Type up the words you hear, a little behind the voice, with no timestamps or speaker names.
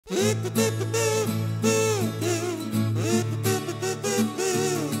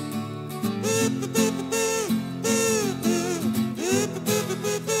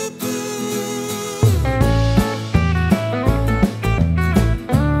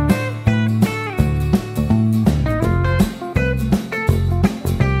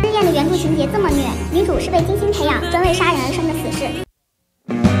是被精心培养、专为杀人而生的死士。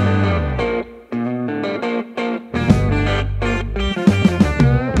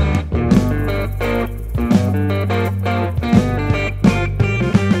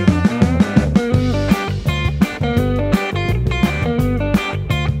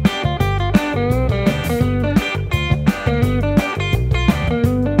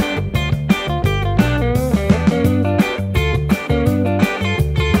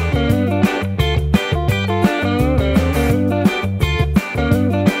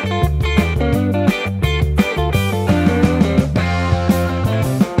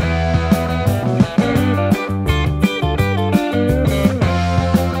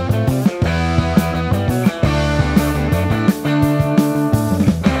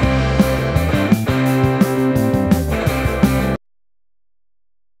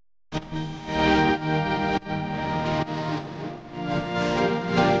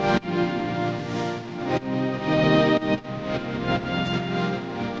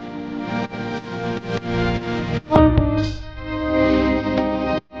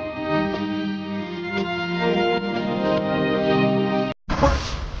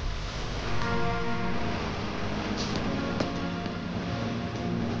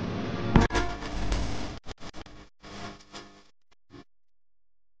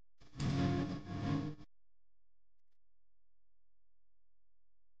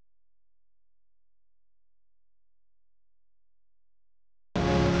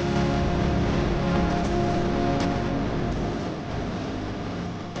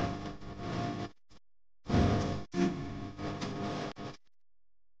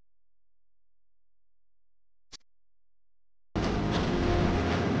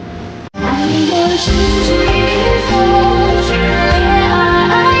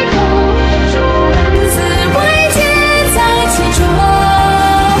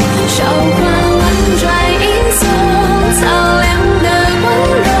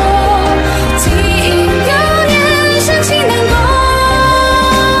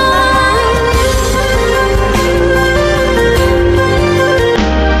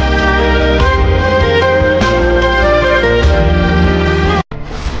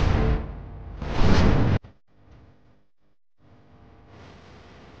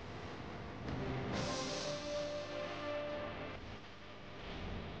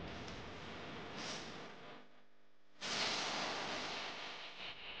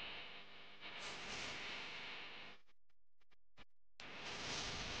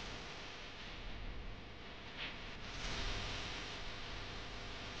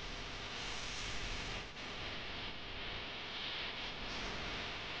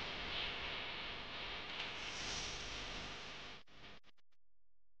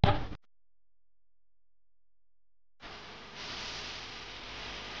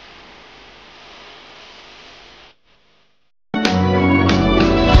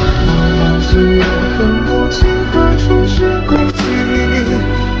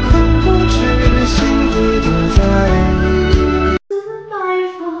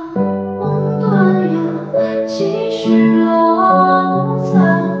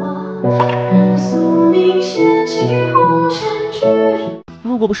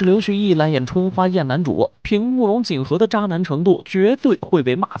如果不是刘旭毅来演春花宴男主，凭慕容锦和的渣男程度，绝对会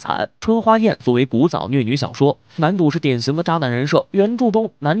被骂惨。春花宴作为古早虐女小说，男主是典型的渣男人设。原著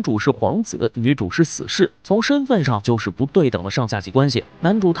中，男主是皇子，女主是死士，从身份上就是不对等的上下级关系。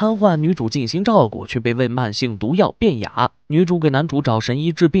男主瘫痪，女主尽心照顾，却被喂慢性毒药变哑。女主给男主找神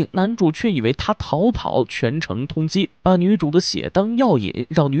医治病，男主却以为他逃跑，全程通缉，把女主的血当药引，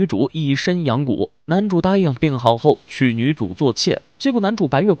让女主以身养蛊。男主答应病好后娶女主做妾，结果男主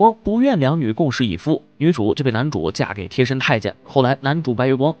白月光不愿两女共侍一夫，女主就被男主嫁给贴身太监。后来男主白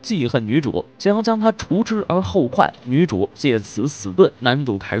月光记恨女主，想要将她除之而后快，女主借此死遁。男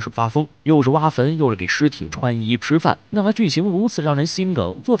主开始发疯，又是挖坟，又是给尸体穿衣吃饭，那来剧情如此让人心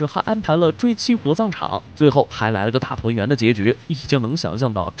梗，作者还安排了追妻火葬场，最后还来了个大团圆的结局。已经能想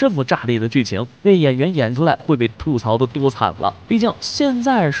象到这么炸裂的剧情，那演员演出来会被吐槽的多惨了。毕竟现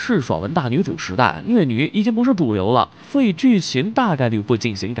在是爽文大女主时代，虐女已经不是主流了，所以剧情大概率会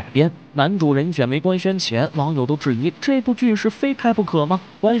进行改编。男主人选没官宣前，网友都质疑这部剧是非拍不可吗？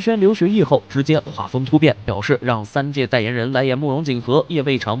官宣刘学义后，直接画风突变，表示让3届代言人来演慕容锦和也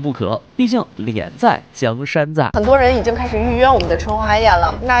未尝不可。毕竟脸在，江山在。很多人已经开始预约我们的春花宴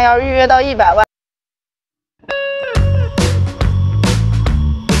了，那要预约到100万。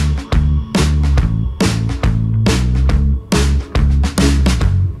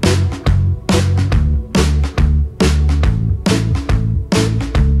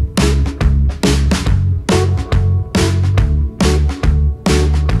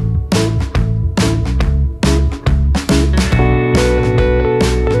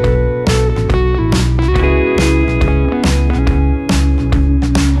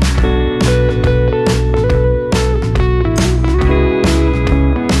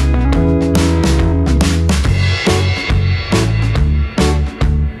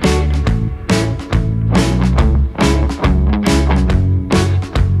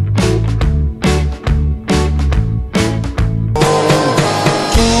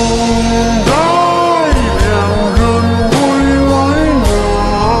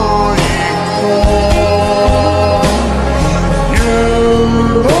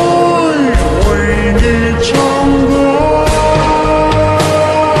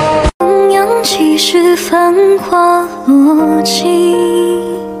繁华落尽，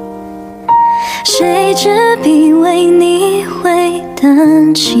谁执笔为你绘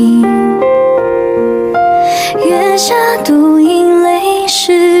丹青？月下独饮泪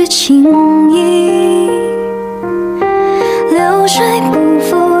湿青衣，流水不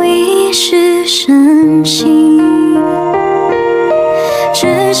负一世深情。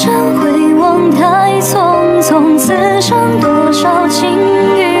只剩回望太匆匆，此生多少情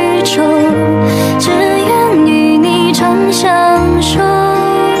与愁，只愿与你长相守。